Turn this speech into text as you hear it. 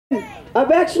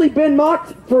I've actually been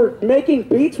mocked for making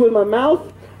beats with my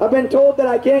mouth. I've been told that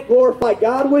I can't glorify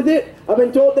God with it. I've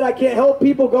been told that I can't help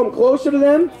people come closer to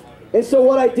them. And so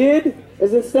what I did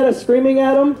is instead of screaming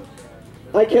at them,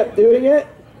 I kept doing it.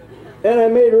 And I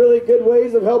made really good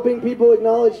ways of helping people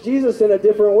acknowledge Jesus in a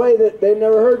different way that they've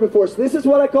never heard before. So this is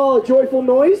what I call a joyful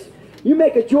noise. You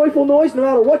make a joyful noise no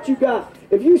matter what you got.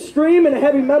 If you stream in a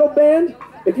heavy metal band,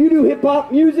 if you do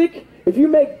hip-hop music, if you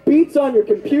make beats on your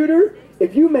computer,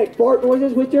 if you make fart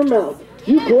noises with your mouth,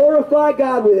 you glorify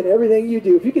God with it, everything you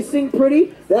do. If you can sing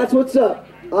pretty, that's what's up.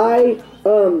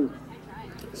 So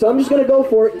I'm just going to go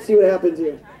for it and see what happens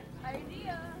here.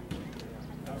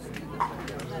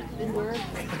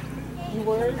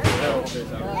 Word? That's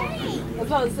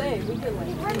what I was saying. We could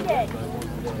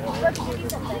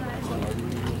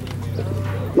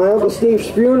My Uncle Steve's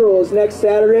funeral is next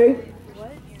Saturday.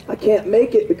 I can't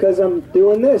make it because I'm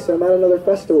doing this. I'm at another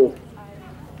festival.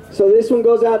 So this one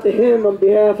goes out to him on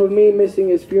behalf of me missing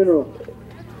his funeral.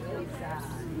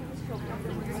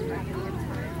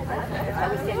 I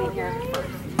was standing here first.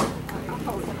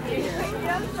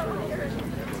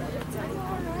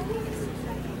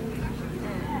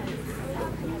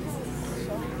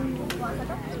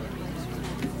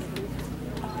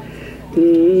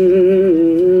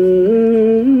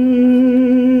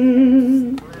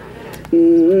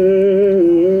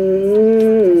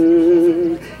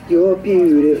 You're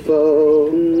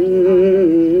beautiful.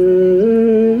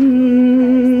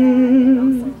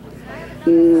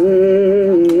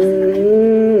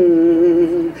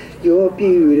 You're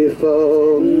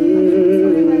beautiful.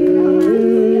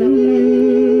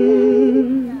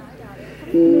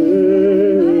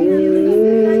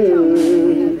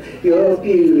 You're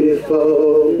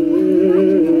beautiful.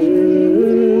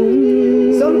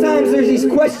 Sometimes there's these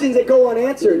questions that go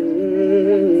unanswered.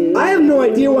 I have no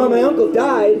idea why my uncle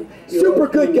died. Super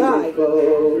good guy.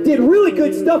 Did really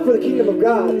good stuff for the kingdom of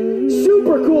God.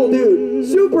 Super cool dude.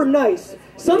 Super nice.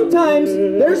 Sometimes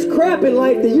there's crap in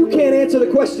life that you can't answer the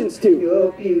questions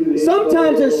to.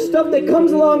 Sometimes there's stuff that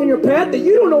comes along in your path that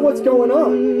you don't know what's going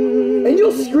on. And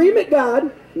you'll scream at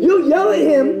God. You'll yell at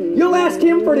him. You'll ask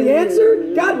him for the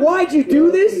answer. God, why'd you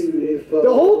do this?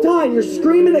 The whole time you're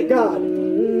screaming at God.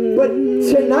 But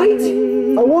tonight,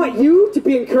 I want you to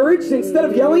be encouraged. Instead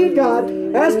of yelling at God,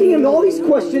 asking him all these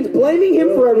questions, blaming him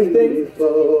for everything,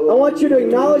 I want you to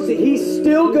acknowledge that he's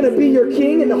still going to be your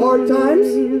king in the hard times.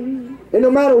 And no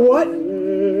matter what,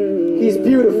 he's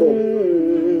beautiful.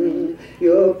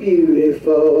 You're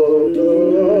beautiful.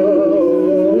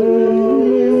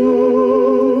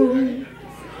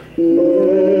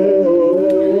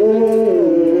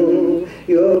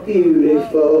 You're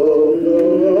beautiful.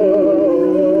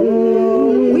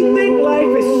 We think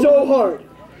life is so hard.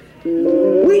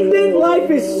 We think life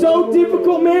is so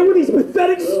difficult, man. We're these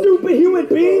pathetic, stupid human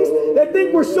beings that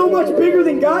think we're so much bigger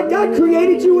than God. God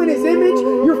created you in his image.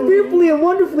 You're fearfully and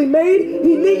wonderfully made.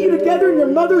 He knit you together in your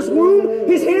mother's womb.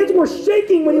 His hands were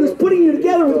shaking when he was putting you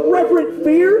together with reverent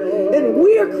fear. And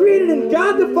we are created in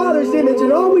God the Father's image,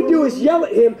 and all we do is yell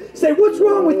at him, say, what's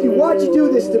wrong with you? Why'd you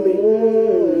do this to me?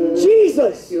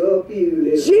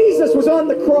 Jesus was on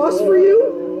the cross for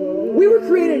you. We were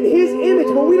created in his image,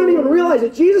 but we don't even realize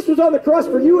it. Jesus was on the cross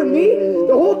for you and me.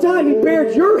 The whole time he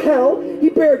bared your hell, he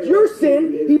bared your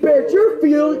sin, he bared your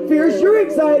fears, your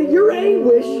anxiety, your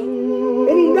anguish,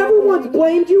 and he never once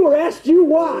blamed you or asked you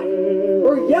why,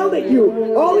 or yelled at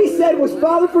you. All he said was,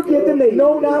 Father, forgive them, they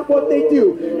know not what they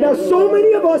do. Now, so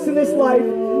many of us in this life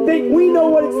think we know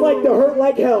what it's like to hurt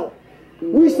like hell.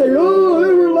 We say, oh,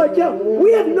 they were like hell.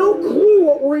 We have no clue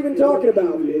what we're even talking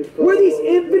about. We're these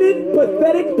infinite,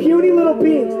 pathetic, puny little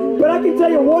beings. But I can tell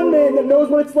you one man that knows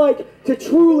what it's like to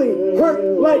truly hurt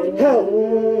like hell.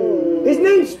 His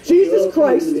name's Jesus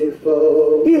Christ.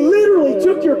 He literally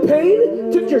took your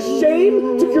pain, took your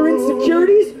shame, took your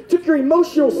insecurities, took your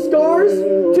emotional scars,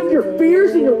 took your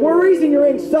fears and your worries and your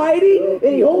anxiety,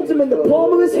 and he holds them in the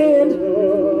palm of his hand,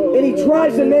 and he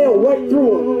drives a nail right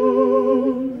through them.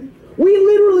 We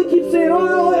literally keep saying,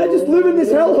 oh, I just live in this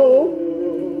hellhole.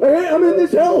 I'm in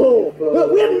this hellhole.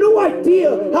 But we have no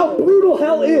idea how brutal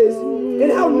hell is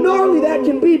and how gnarly that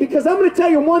can be, because I'm going to tell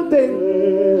you one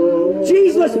thing.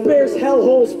 Jesus bears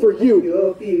hellholes for you.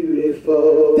 You're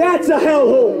beautiful. That's a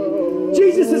hellhole.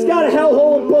 Jesus has got a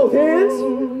hellhole in both hands.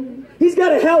 He's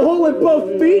got a hellhole in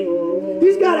both feet.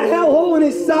 He's got a hellhole in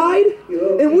his side.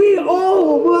 And we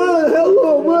all,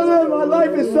 hello, my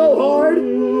life is so hard.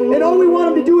 And all we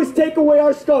want him to do is take away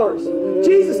our scars.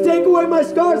 Jesus, take away my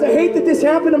scars. I hate that this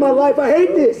happened in my life. I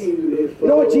hate this. You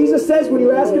know what Jesus says when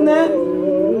you ask him that?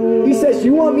 He says,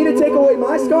 you want me to take away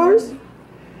my scars?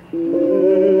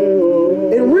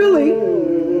 And really,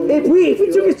 If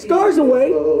he took his scars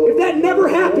away, if that never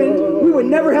happened, we would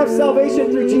never have salvation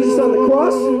through Jesus on the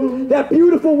cross. That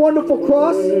beautiful, wonderful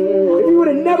cross. If he would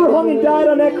have never hung and died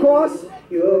on that cross,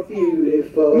 You're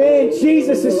beautiful. man,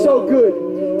 Jesus is so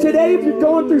good. Today, if you're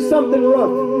going through something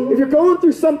rough, if you're going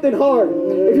through something hard,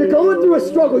 if you're going through a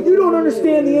struggle, you don't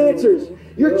understand the answers.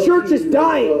 Your church is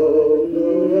dying.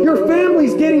 Your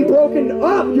family's getting broken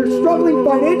up. You're struggling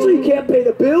financially. You can't pay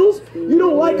the bills. You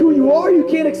don't like who you are. You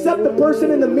can't accept the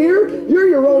person in the mirror. You're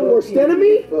your own worst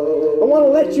enemy. I want to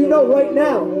let you know right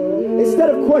now, instead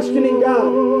of questioning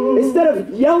God, instead of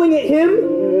yelling at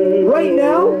Him right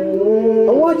now,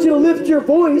 I want you to lift your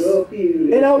voice,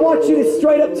 and I want you to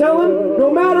straight up tell Him, no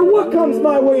matter what comes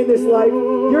my way in this life,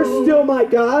 you're still my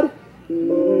God, and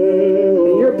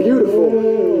you're beautiful.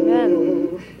 Amen.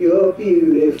 You're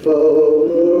beautiful.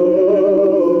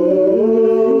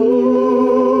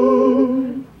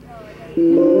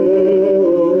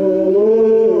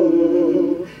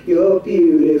 You're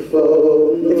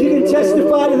beautiful. If you can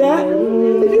testify to that,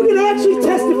 if you can actually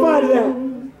testify to that,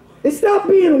 and stop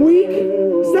being weak,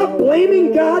 stop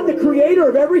blaming God, the creator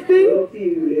of everything.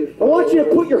 I want you to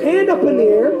put your hand up in the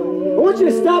air. I want you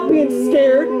to stop being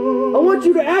scared. I want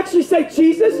you to actually say,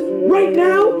 Jesus, right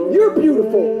now, you're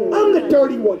beautiful. I'm the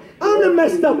dirty one. I'm the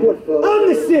messed up one. I'm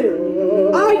the sinner.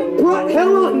 I brought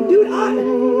hell on. Dude,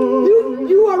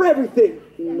 you are everything.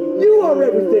 You are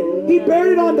everything. He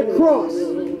bared it on the cross.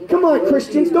 Come on,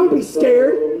 Christians, don't be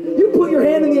scared. You put your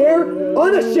hand in the air,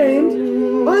 unashamed,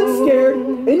 unscared,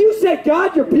 and you say,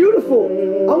 God, you're beautiful.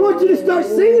 I want you to start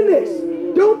singing this.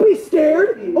 Don't be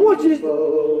scared. I want you to...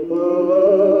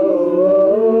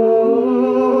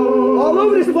 All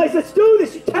over this place, let's do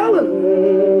this. You tell Him.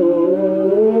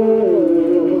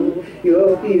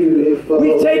 You're beautiful.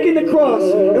 We've taken the cross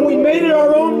and we made it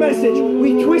our own message.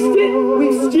 We twisted it,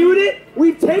 we've skewed it,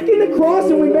 we've taken the cross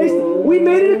and we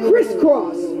made it a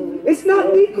crisscross. It's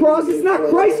not the cross, it's not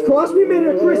Christ's cross, we made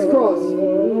it a crisscross.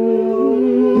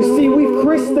 You see, we've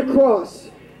crissed the cross.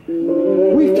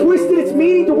 We've twisted its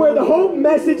meaning to where the hope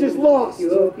message is lost.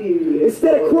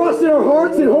 Instead of crossing our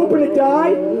hearts and hoping to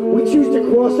die, we choose to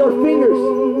cross our fingers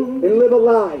and live a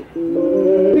lie.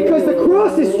 Because the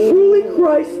cross is truly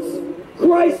Christ's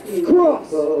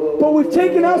cross. But we've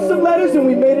taken out some letters and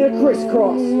we made it a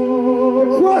crisscross.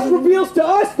 The cross reveals to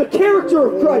us the character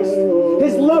of Christ.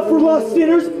 His love for lost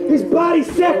sinners, His body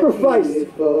sacrificed.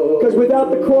 Because without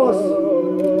the cross,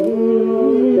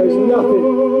 there's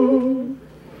nothing.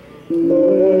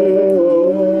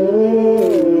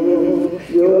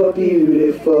 You're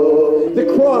beautiful. The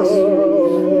cross.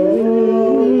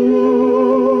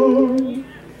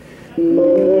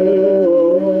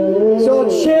 So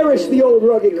I'll cherish the old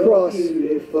rugged cross.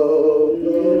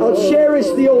 I'll cherish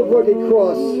the old rugged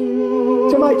cross.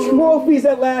 To my trophies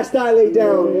at last I lay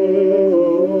down.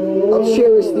 I'll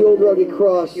cherish the old rugged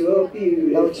cross. I'll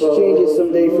exchange it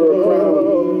someday for a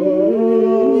crown.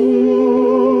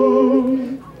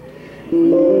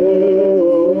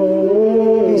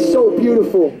 He's so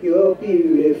beautiful. You're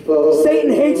beautiful.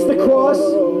 Satan hates the cross.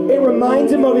 It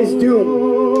reminds him of his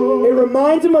doom. It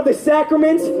reminds him of the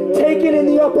sacraments taken in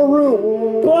the upper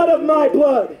room. Blood of my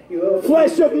blood,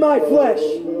 flesh of my flesh.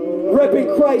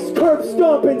 Repping Christ, curb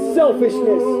stomping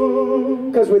selfishness.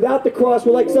 Because without the cross,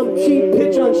 we're like some cheap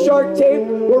pitch on Shark Tank.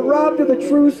 We're robbed of the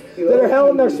truths that are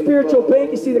held in our spiritual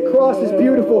bank. You see, the cross is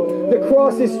beautiful. The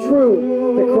cross is true.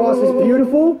 The cross is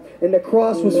beautiful, and the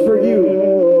cross was for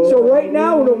you. So right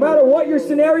now, no matter what your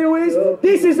scenario is,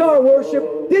 this is our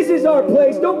worship. This is our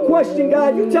place. Don't question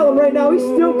God. You tell Him right now, He's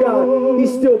still God.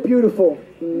 He's still beautiful.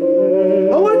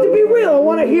 I want it to be real. I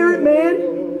want to hear it,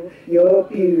 man. You're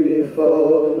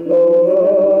beautiful.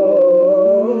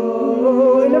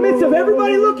 In the midst of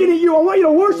everybody looking at you, I want you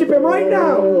to worship Him right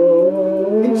now.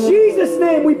 In Jesus'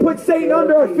 name, we put Satan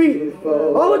under our feet.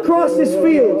 All across this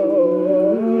field.